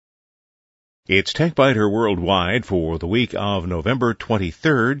It's TechBiter Worldwide for the week of November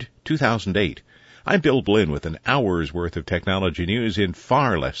 23rd, 2008. I'm Bill Blinn with an hour's worth of technology news in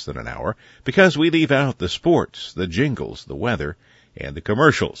far less than an hour because we leave out the sports, the jingles, the weather, and the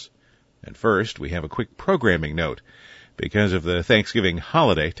commercials. And first, we have a quick programming note. Because of the Thanksgiving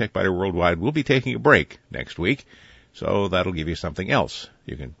holiday, TechBiter Worldwide will be taking a break next week, so that'll give you something else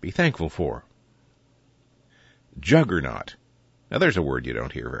you can be thankful for. Juggernaut. Now, there's a word you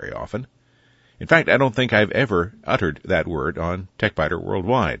don't hear very often. In fact, I don't think I've ever uttered that word on TechBiter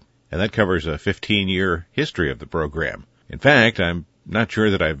Worldwide, and that covers a 15-year history of the program. In fact, I'm not sure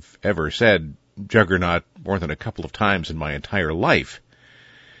that I've ever said juggernaut more than a couple of times in my entire life.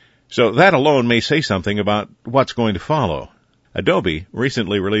 So that alone may say something about what's going to follow. Adobe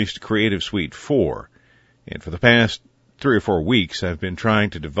recently released Creative Suite 4, and for the past 3 or 4 weeks I've been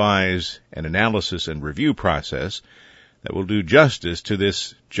trying to devise an analysis and review process that will do justice to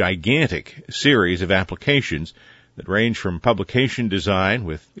this gigantic series of applications that range from publication design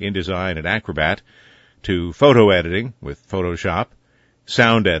with InDesign and Acrobat to photo editing with Photoshop,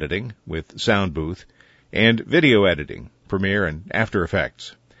 sound editing with SoundBooth, and video editing, Premiere and After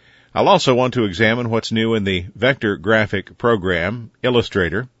Effects. I'll also want to examine what's new in the vector graphic program,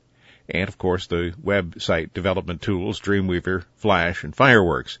 Illustrator, and of course the website development tools, Dreamweaver, Flash, and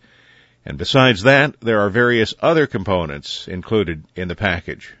Fireworks. And besides that, there are various other components included in the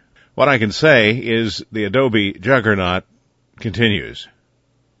package. What I can say is the Adobe juggernaut continues.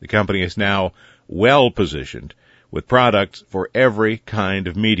 The company is now well positioned with products for every kind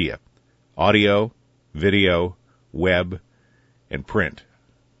of media: audio, video, web, and print.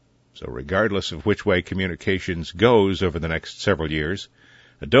 So regardless of which way communications goes over the next several years,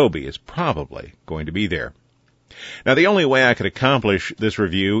 Adobe is probably going to be there. Now, the only way I could accomplish this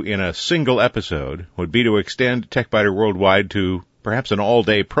review in a single episode would be to extend TechBiter Worldwide to perhaps an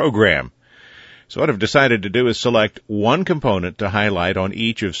all-day program. So what I've decided to do is select one component to highlight on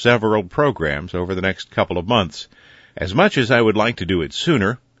each of several programs over the next couple of months. As much as I would like to do it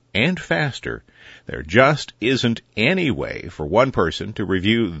sooner and faster, there just isn't any way for one person to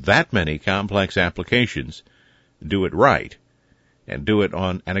review that many complex applications, do it right, and do it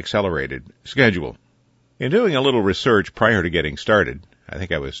on an accelerated schedule. In doing a little research prior to getting started, I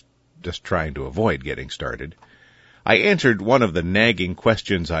think I was just trying to avoid getting started, I answered one of the nagging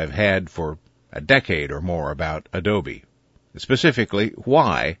questions I've had for a decade or more about Adobe. Specifically,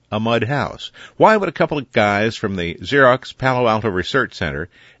 why a mud house? Why would a couple of guys from the Xerox Palo Alto Research Center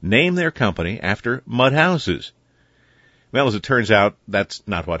name their company after mud houses? Well, as it turns out, that's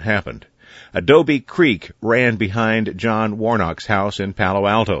not what happened. Adobe Creek ran behind John Warnock's house in Palo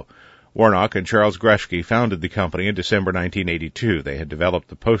Alto. Warnock and Charles Grushke founded the company in December 1982. They had developed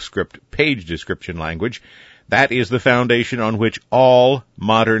the PostScript page description language. That is the foundation on which all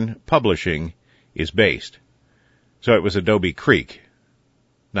modern publishing is based. So it was Adobe Creek,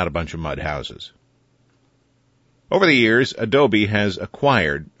 not a bunch of mud houses. Over the years, Adobe has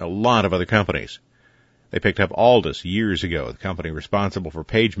acquired a lot of other companies. They picked up Aldus years ago, the company responsible for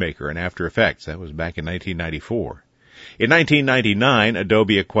PageMaker and After Effects. That was back in 1994. In 1999,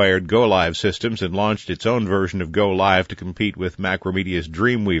 Adobe acquired GoLive Systems and launched its own version of GoLive to compete with Macromedia's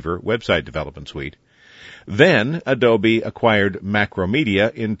Dreamweaver website development suite. Then, Adobe acquired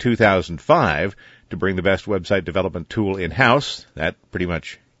Macromedia in 2005 to bring the best website development tool in-house. That pretty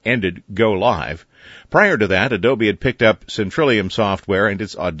much ended GoLive. Prior to that, Adobe had picked up Centrillium Software and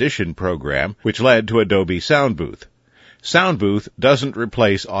its Audition program, which led to Adobe SoundBooth. SoundBooth doesn't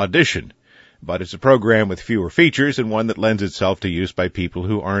replace Audition, but it's a program with fewer features and one that lends itself to use by people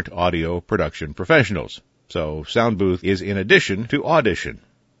who aren't audio production professionals. So SoundBooth is in addition to Audition.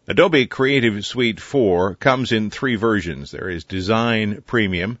 Adobe Creative Suite 4 comes in 3 versions. There is Design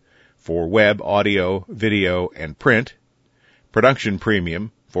Premium for web, audio, video, and print, Production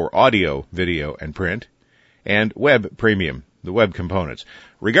Premium for audio, video, and print, and Web Premium, the web components.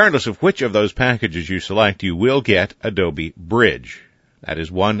 Regardless of which of those packages you select, you will get Adobe Bridge. That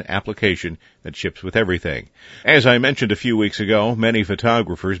is one application that ships with everything. As I mentioned a few weeks ago, many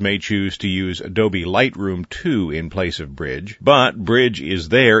photographers may choose to use Adobe Lightroom 2 in place of Bridge, but Bridge is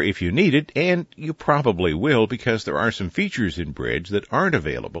there if you need it, and you probably will because there are some features in Bridge that aren't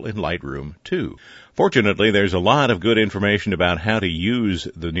available in Lightroom 2. Fortunately, there's a lot of good information about how to use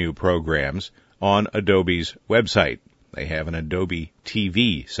the new programs on Adobe's website. They have an Adobe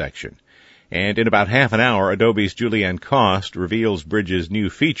TV section. And in about half an hour, Adobe's Julianne Cost reveals Bridge's new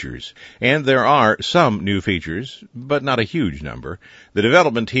features. And there are some new features, but not a huge number. The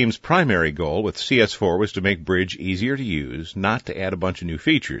development team's primary goal with CS4 was to make Bridge easier to use, not to add a bunch of new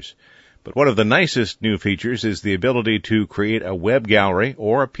features. But one of the nicest new features is the ability to create a web gallery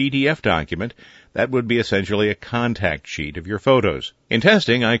or a PDF document that would be essentially a contact sheet of your photos. In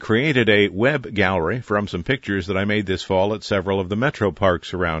testing, I created a web gallery from some pictures that I made this fall at several of the metro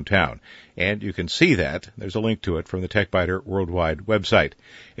parks around town. And you can see that. There's a link to it from the TechBiter Worldwide website.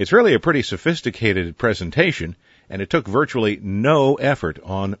 It's really a pretty sophisticated presentation, and it took virtually no effort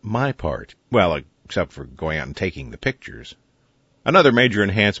on my part. Well, except for going out and taking the pictures. Another major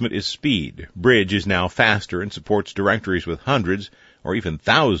enhancement is speed. Bridge is now faster and supports directories with hundreds or even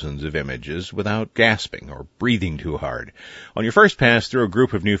thousands of images without gasping or breathing too hard. On your first pass through a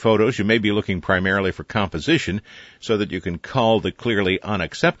group of new photos, you may be looking primarily for composition so that you can cull the clearly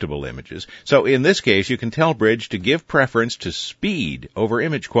unacceptable images. So in this case, you can tell Bridge to give preference to speed over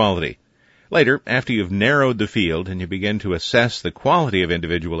image quality. Later, after you've narrowed the field and you begin to assess the quality of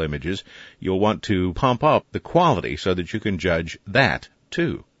individual images, you'll want to pump up the quality so that you can judge that,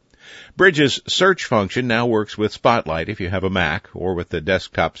 too. Bridge's search function now works with Spotlight if you have a Mac, or with the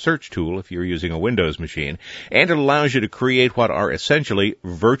desktop search tool if you're using a Windows machine, and it allows you to create what are essentially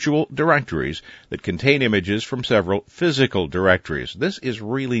virtual directories that contain images from several physical directories. This is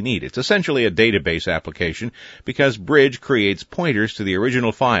really neat. It's essentially a database application because Bridge creates pointers to the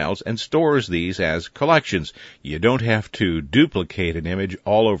original files and stores these as collections. You don't have to duplicate an image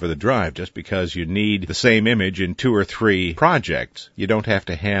all over the drive just because you need the same image in 2 or 3 projects. You don't have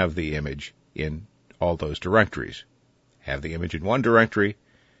to have the image in all those directories. Have the image in one directory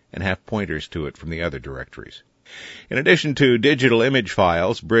and have pointers to it from the other directories. In addition to digital image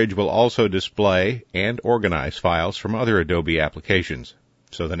files, Bridge will also display and organize files from other Adobe applications,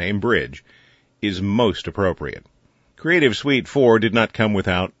 so the name Bridge is most appropriate. Creative Suite 4 did not come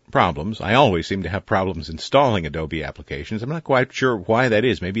without problems. I always seem to have problems installing Adobe applications. I'm not quite sure why that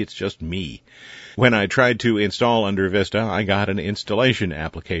is. Maybe it's just me. When I tried to install under Vista, I got an installation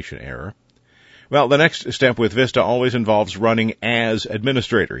application error. Well, the next step with Vista always involves running as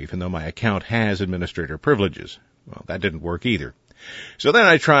administrator, even though my account has administrator privileges. Well, that didn't work either. So then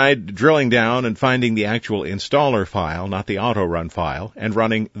I tried drilling down and finding the actual installer file, not the auto-run file, and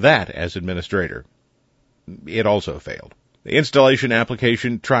running that as administrator. It also failed. The installation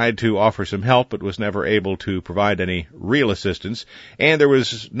application tried to offer some help, but was never able to provide any real assistance, and there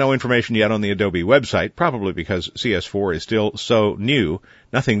was no information yet on the Adobe website, probably because CS4 is still so new,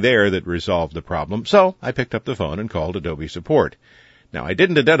 nothing there that resolved the problem, so I picked up the phone and called Adobe support. Now, I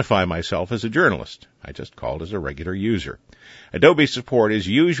didn't identify myself as a journalist. I just called as a regular user. Adobe support is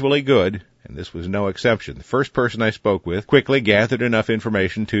usually good, and this was no exception. The first person I spoke with quickly gathered enough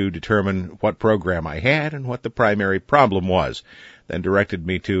information to determine what program I had and what the primary problem was, then directed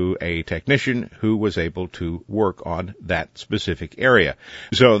me to a technician who was able to work on that specific area.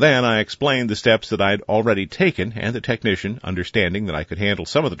 So then I explained the steps that I'd already taken, and the technician, understanding that I could handle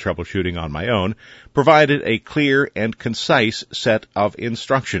some of the troubleshooting on my own, provided a clear and concise set of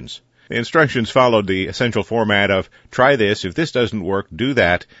instructions. The instructions followed the essential format of, try this, if this doesn't work, do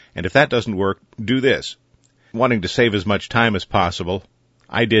that, and if that doesn't work, do this. Wanting to save as much time as possible,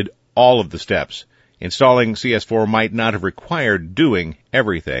 I did all of the steps. Installing CS4 might not have required doing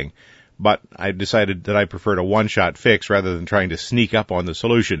everything, but I decided that I preferred a one-shot fix rather than trying to sneak up on the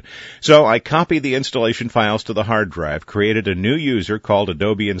solution. So I copied the installation files to the hard drive, created a new user called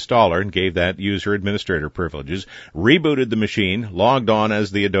Adobe Installer and gave that user administrator privileges, rebooted the machine, logged on as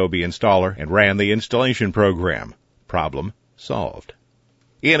the Adobe Installer, and ran the installation program. Problem solved.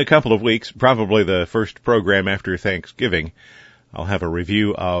 In a couple of weeks, probably the first program after Thanksgiving, I'll have a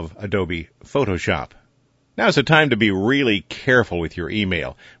review of Adobe Photoshop. Now's the time to be really careful with your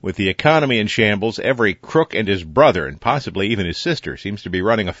email. With the economy in shambles, every crook and his brother, and possibly even his sister, seems to be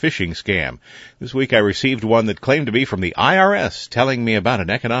running a phishing scam. This week I received one that claimed to be from the IRS, telling me about an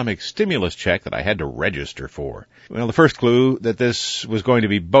economic stimulus check that I had to register for. Well, the first clue that this was going to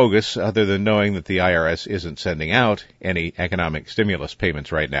be bogus, other than knowing that the IRS isn't sending out any economic stimulus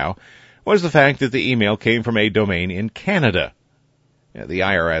payments right now, was the fact that the email came from a domain in Canada. The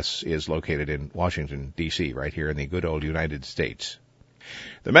IRS is located in Washington, D.C., right here in the good old United States.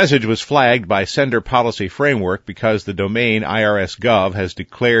 The message was flagged by Sender Policy Framework because the domain IRS.gov has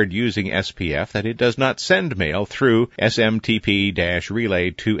declared using SPF that it does not send mail through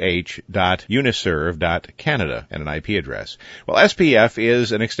smtp-relay2h.uniserve.canada and an IP address. Well, SPF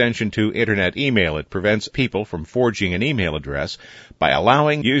is an extension to Internet email. It prevents people from forging an email address by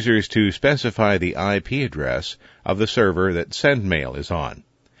allowing users to specify the IP address of the server that SendMail is on.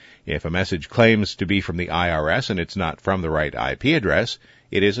 If a message claims to be from the IRS and it's not from the right IP address,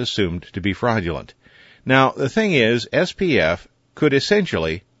 it is assumed to be fraudulent. Now, the thing is, SPF could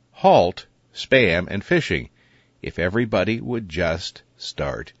essentially halt spam and phishing if everybody would just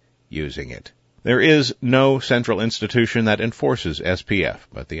start using it. There is no central institution that enforces SPF,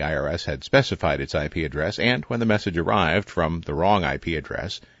 but the IRS had specified its IP address, and when the message arrived from the wrong IP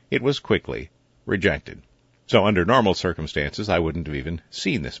address, it was quickly rejected. So under normal circumstances, I wouldn't have even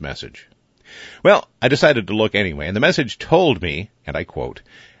seen this message. Well, I decided to look anyway, and the message told me, and I quote,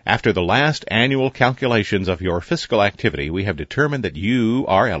 "After the last annual calculations of your fiscal activity, we have determined that you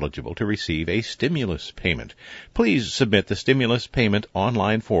are eligible to receive a stimulus payment. Please submit the stimulus payment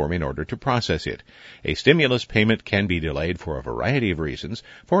online form in order to process it. A stimulus payment can be delayed for a variety of reasons,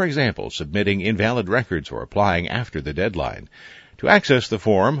 for example, submitting invalid records or applying after the deadline. To access the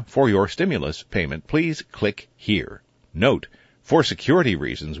form for your stimulus payment, please click here. Note, for security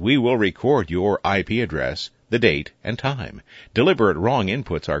reasons, we will record your IP address, the date, and time. Deliberate wrong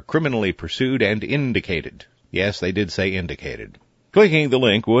inputs are criminally pursued and indicated." Yes, they did say indicated. Clicking the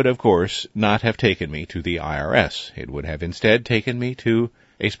link would, of course, not have taken me to the IRS. It would have instead taken me to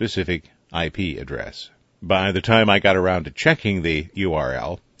a specific IP address. By the time I got around to checking the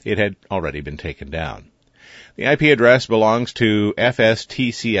URL, it had already been taken down. The IP address belongs to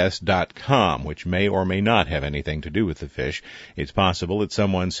fstcs.com, which may or may not have anything to do with the phish. It's possible that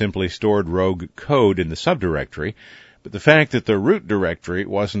someone simply stored rogue code in the subdirectory, but the fact that the root directory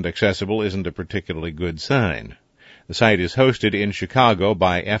wasn't accessible isn't a particularly good sign. The site is hosted in Chicago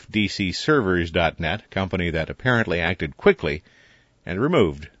by FDCservers.net, a company that apparently acted quickly and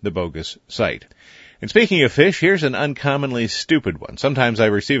removed the bogus site. And speaking of phish, here's an uncommonly stupid one. Sometimes I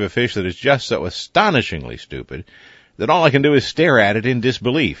receive a phish that is just so astonishingly stupid that all I can do is stare at it in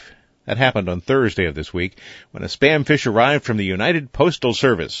disbelief. That happened on Thursday of this week when a spam phish arrived from the United Postal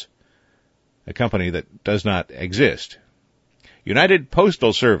Service, a company that does not exist. United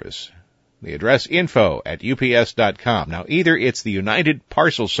Postal Service. The address info@ups.com. Now, either it's the United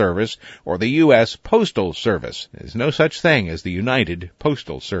Parcel Service or the U.S. Postal Service. There's no such thing as the United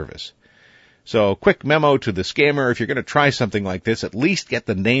Postal Service. So, quick memo to the scammer, if you're going to try something like this, at least get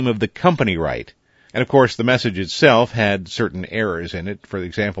the name of the company right. And of course, the message itself had certain errors in it. For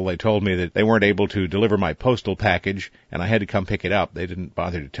example, they told me that they weren't able to deliver my postal package, and I had to come pick it up. They didn't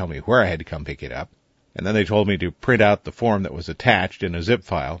bother to tell me where I had to come pick it up. And then they told me to print out the form that was attached in a zip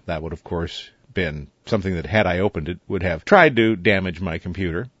file. That would, of course, been something that, had I opened it, would have tried to damage my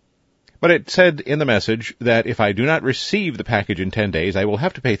computer. But it said in the message that if I do not receive the package in 10 days, I will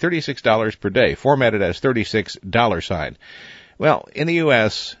have to pay $36 per day, formatted as $36. Well, in the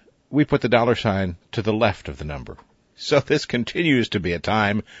U.S., we put the $sign to the left of the number. So this continues to be a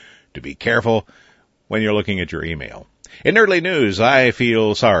time to be careful when you're looking at your email. In Nerdly News, I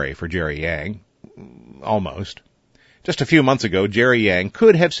feel sorry for Jerry Yang. Almost. Just a few months ago, Jerry Yang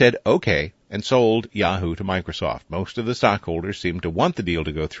could have said okay and sold Yahoo to Microsoft. Most of the stockholders seemed to want the deal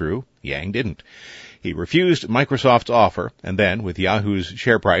to go through. Yang didn't. He refused Microsoft's offer, and then, with Yahoo's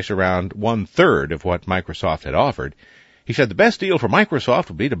share price around 1/3 of what Microsoft had offered, he said the best deal for Microsoft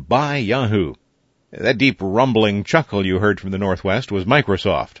would be to buy Yahoo. That deep rumbling chuckle you heard from the Northwest was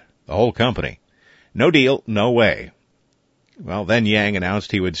Microsoft, the whole company. No deal, no way. Well, then Yang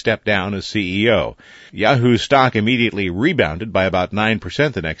announced he would step down as CEO. Yahoo's stock immediately rebounded by about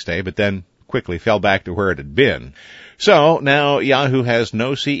 9% the next day, but then quickly fell back to where it had been. So now Yahoo has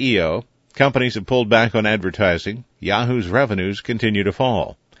no CEO. Companies have pulled back on advertising. Yahoo's revenues continue to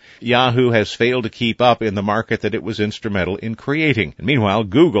fall. Yahoo has failed to keep up in the market that it was instrumental in creating. And meanwhile,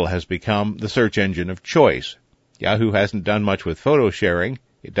 Google has become the search engine of choice. Yahoo hasn't done much with photo sharing.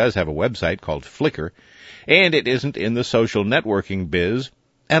 It does have a website called Flickr. And it isn't in the social networking biz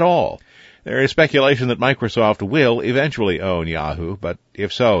at all. There is speculation that Microsoft will eventually own Yahoo, but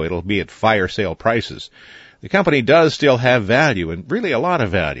if so, it'll be at fire sale prices. The company does still have value, and really a lot of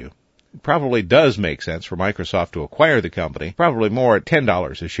value. It probably does make sense for Microsoft to acquire the company, probably more at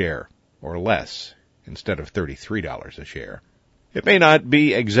 $10 a share, or less, instead of $33 a share. It may not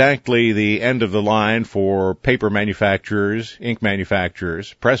be exactly the end of the line for paper manufacturers, ink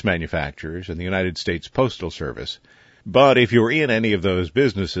manufacturers, press manufacturers, and the United States Postal Service. But if you're in any of those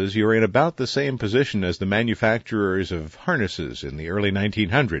businesses, you're in about the same position as the manufacturers of harnesses in the early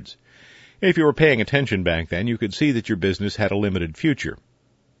 1900s. If you were paying attention back then, you could see that your business had a limited future.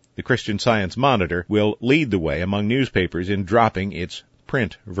 The Christian Science Monitor will lead the way among newspapers in dropping its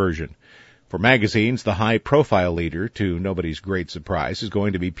print version. For magazines, the high-profile leader, to nobody's great surprise, is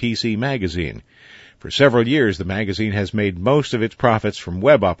going to be PC Magazine. For several years, the magazine has made most of its profits from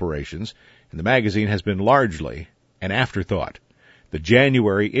web operations, and the magazine has been largely an afterthought. The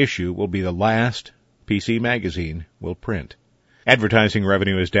January issue will be the last PC Magazine will print. Advertising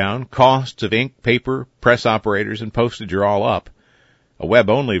revenue is down. Costs of ink, paper, press operators, and postage are all up. A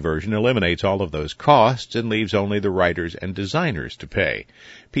web-only version eliminates all of those costs and leaves only the writers and designers to pay.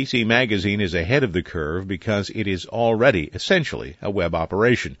 PC Magazine is ahead of the curve because it is already essentially a web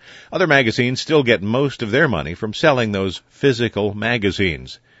operation. Other magazines still get most of their money from selling those physical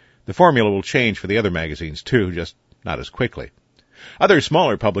magazines. The formula will change for the other magazines too, just not as quickly. Other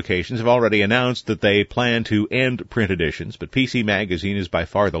smaller publications have already announced that they plan to end print editions, but PC Magazine is by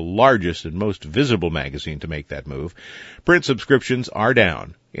far the largest and most visible magazine to make that move. Print subscriptions are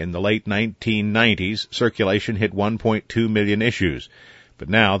down. In the late 1990s, circulation hit 1.2 million issues, but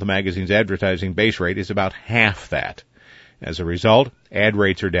now the magazine's advertising base rate is about half that. As a result, ad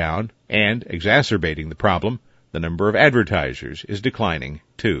rates are down, and, exacerbating the problem, the number of advertisers is declining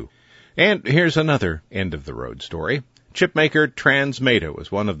too. And here's another end-of-the-road story. Chipmaker Transmeta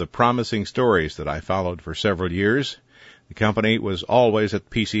was one of the promising stories that I followed for several years. The company was always at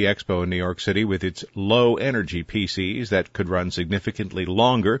PC Expo in New York City with its low-energy PCs that could run significantly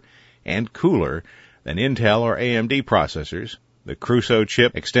longer and cooler than Intel or AMD processors. The Crusoe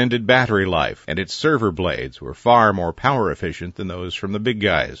chip extended battery life, and its server blades were far more power efficient than those from the big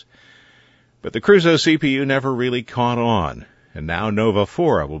guys. But the Crusoe CPU never really caught on, and now Nova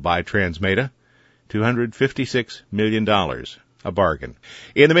Fora will buy Transmeta. $256 million. A bargain.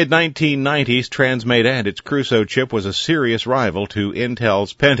 In the mid-1990s, Transmeta and its Crusoe chip was a serious rival to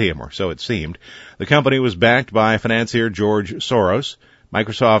Intel's Pentium, or so it seemed. The company was backed by financier George Soros.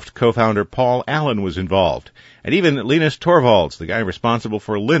 Microsoft co-founder Paul Allen was involved. And even Linus Torvalds, the guy responsible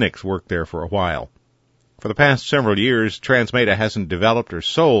for Linux, worked there for a while. For the past several years, Transmeta hasn't developed or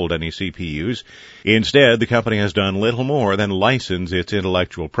sold any CPUs. Instead, the company has done little more than license its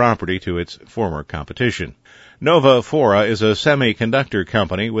intellectual property to its former competition. Nova Fora is a semiconductor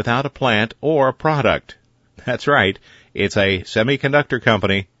company without a plant or a product. That's right, it's a semiconductor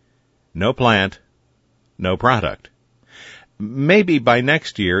company, no plant, no product. Maybe by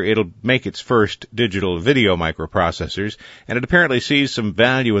next year it'll make its first digital video microprocessors, and it apparently sees some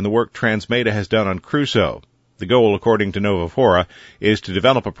value in the work Transmeta has done on Crusoe. The goal, according to Nova Fora, is to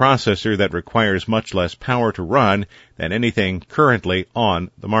develop a processor that requires much less power to run than anything currently on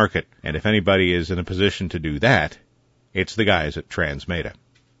the market. And if anybody is in a position to do that, it's the guys at Transmeta.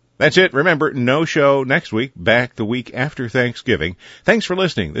 That's it. Remember, no show next week, back the week after Thanksgiving. Thanks for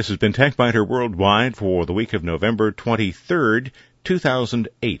listening. This has been TechBiter Worldwide for the week of November 23rd,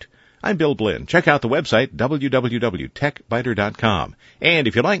 2008. I'm Bill Blinn. Check out the website, www.techbiter.com. And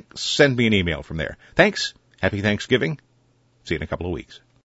if you like, send me an email from there. Thanks. Happy Thanksgiving. See you in a couple of weeks.